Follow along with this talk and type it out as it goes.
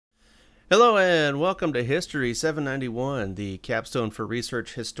Hello and welcome to History 791, the capstone for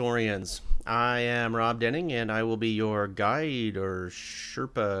research historians. I am Rob Denning and I will be your guide or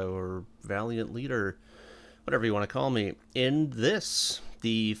Sherpa or valiant leader, whatever you want to call me, in this,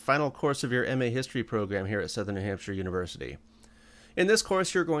 the final course of your MA History program here at Southern New Hampshire University. In this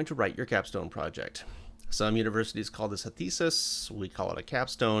course, you're going to write your capstone project. Some universities call this a thesis, we call it a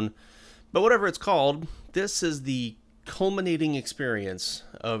capstone, but whatever it's called, this is the culminating experience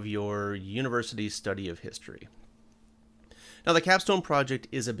of your university study of history. Now, the capstone project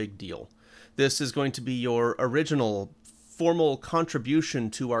is a big deal. This is going to be your original formal contribution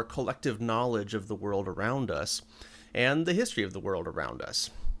to our collective knowledge of the world around us and the history of the world around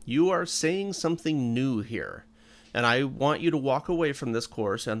us. You are saying something new here, and I want you to walk away from this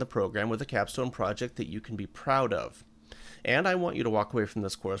course and the program with a capstone project that you can be proud of. And I want you to walk away from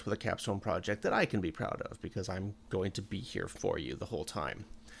this course with a capstone project that I can be proud of, because I'm going to be here for you the whole time.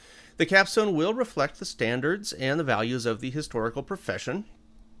 The capstone will reflect the standards and the values of the historical profession,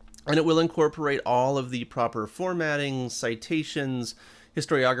 and it will incorporate all of the proper formatting, citations,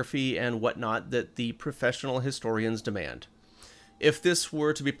 historiography, and whatnot that the professional historians demand. If this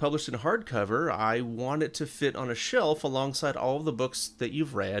were to be published in hardcover, I want it to fit on a shelf alongside all of the books that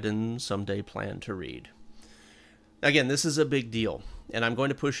you've read and someday plan to read. Again, this is a big deal, and I'm going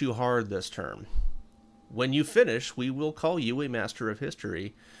to push you hard this term. When you finish, we will call you a master of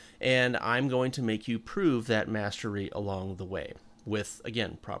history, and I'm going to make you prove that mastery along the way with,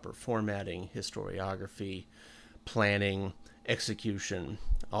 again, proper formatting, historiography, planning, execution,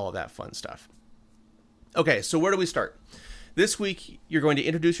 all of that fun stuff. Okay, so where do we start? This week, you're going to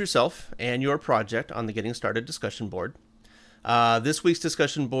introduce yourself and your project on the Getting Started discussion board. This week's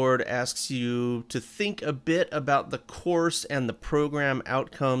discussion board asks you to think a bit about the course and the program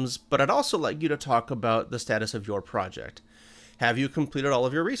outcomes, but I'd also like you to talk about the status of your project. Have you completed all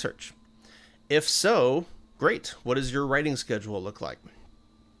of your research? If so, great. What does your writing schedule look like?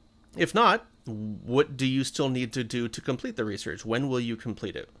 If not, what do you still need to do to complete the research? When will you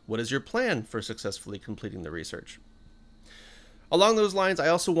complete it? What is your plan for successfully completing the research? Along those lines, I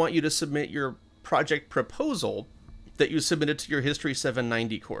also want you to submit your project proposal that you submitted to your History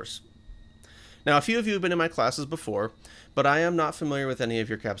 790 course. Now, a few of you have been in my classes before, but I am not familiar with any of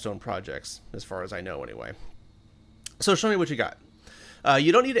your capstone projects, as far as I know anyway. So show me what you got.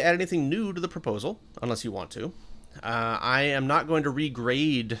 You don't need to add anything new to the proposal, unless you want to. I am not going to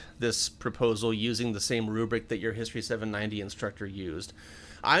regrade this proposal using the same rubric that your History 790 instructor used.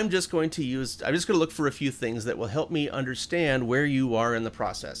 I'm just going to look for a few things that will help me understand where you are in the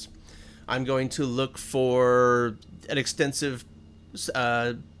process. I'm going to look for an extensive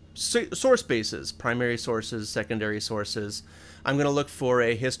source basis, primary sources, secondary sources. I'm going to look for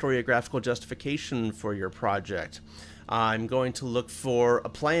a historiographical justification for your project. I'm going to look for a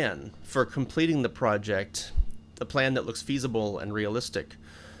plan for completing the project, a plan that looks feasible and realistic.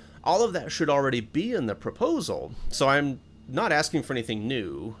 All of that should already be in the proposal, so I'm not asking for anything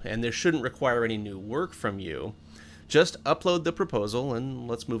new, and this shouldn't require any new work from you. Just upload the proposal and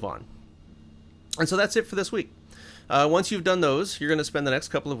let's move on. And so that's it for this week. Once you've done those, you're going to spend the next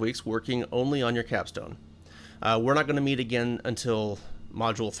couple of weeks working only on your capstone. We're not going to meet again until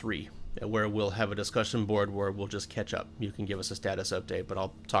Module 3, where we'll have a discussion board where we'll just catch up. You can give us a status update, but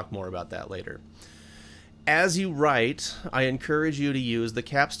I'll talk more about that later. As you write, I encourage you to use the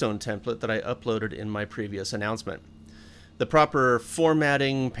capstone template that I uploaded in my previous announcement. The proper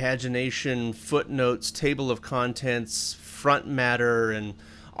formatting, pagination, footnotes, table of contents, front matter, and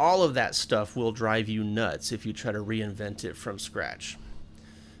all of that stuff will drive you nuts if you try to reinvent it from scratch.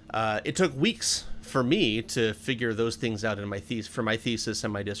 It took weeks for me to figure those things out in for my thesis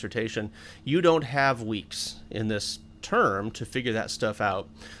and my dissertation. You don't have weeks in this term to figure that stuff out,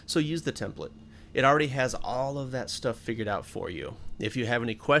 so use the template. It already has all of that stuff figured out for you. If you have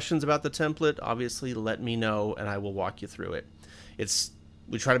any questions about the template, obviously let me know and I will walk you through it.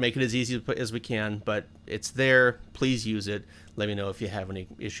 We try to make it as easy as we can, but it's there. Please use it. Let me know if you have any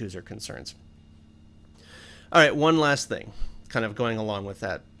issues or concerns. All right, one last thing, kind of going along with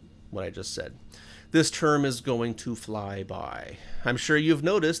that, what I just said. This term is going to fly by. I'm sure you've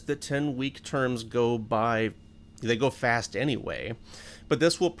noticed that 10-week terms go by, they go fast anyway, but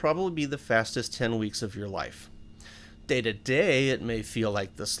this will probably be the fastest 10 weeks of your life. Day to day, it may feel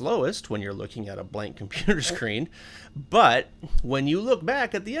like the slowest when you're looking at a blank computer screen, but when you look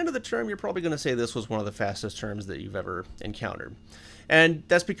back at the end of the term, you're probably going to say this was one of the fastest terms that you've ever encountered. And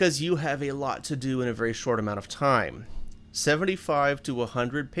that's because you have a lot to do in a very short amount of time. 75 to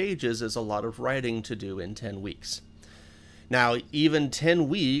 100 pages is a lot of writing to do in 10 weeks. Now, even 10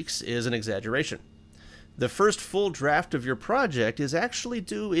 weeks is an exaggeration. The first full draft of your project is actually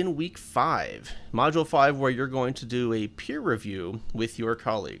due in week 5, module 5, where you're going to do a peer review with your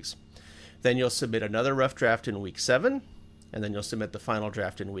colleagues. Then you'll submit another rough draft in week 7, and then you'll submit the final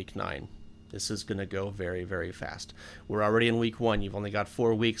draft in week 9. This is going to go very, very fast. We're already in week 1. You've only got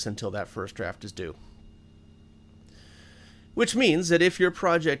 4 weeks until that first draft is due. Which means that if your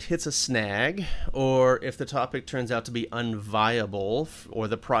project hits a snag, or if the topic turns out to be unviable, or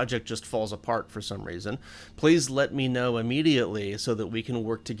the project just falls apart for some reason, please let me know immediately so that we can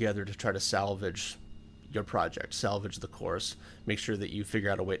work together to try to salvage your project, salvage the course, make sure that you figure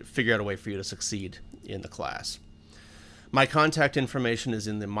out a way for you to succeed in the class. My contact information is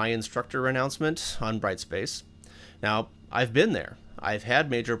in the My Instructor announcement on Brightspace. Now, I've been there. I've had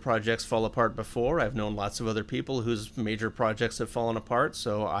major projects fall apart before. I've known lots of other people whose major projects have fallen apart,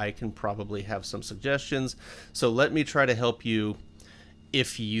 so I can probably have some suggestions. So let me try to help you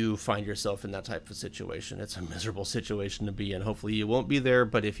if you find yourself in that type of situation. It's a miserable situation to be in. Hopefully you won't be there,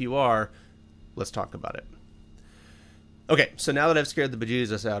 but if you are, let's talk about it. Okay, so now that I've scared the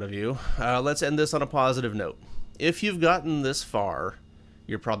bejesus out of you, let's end this on a positive note. If you've gotten this far,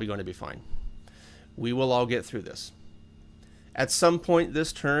 you're probably going to be fine. We will all get through this. At some point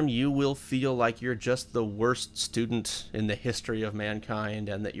this term, you will feel like you're just the worst student in the history of mankind,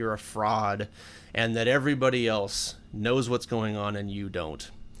 and that you're a fraud, and that everybody else knows what's going on and you don't.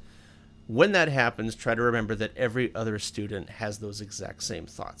 When that happens, try to remember that every other student has those exact same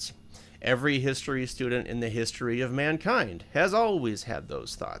thoughts. Every history student in the history of mankind has always had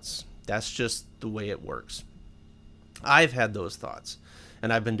those thoughts. That's just the way it works. I've had those thoughts,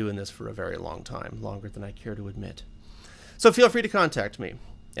 and I've been doing this for a very long time, longer than I care to admit. So feel free to contact me,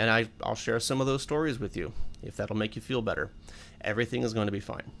 and I'll share some of those stories with you, if that'll make you feel better. Everything is going to be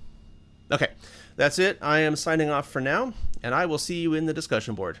fine. Okay, that's it. I am signing off for now, and I will see you in the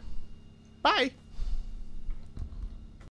discussion board. Bye!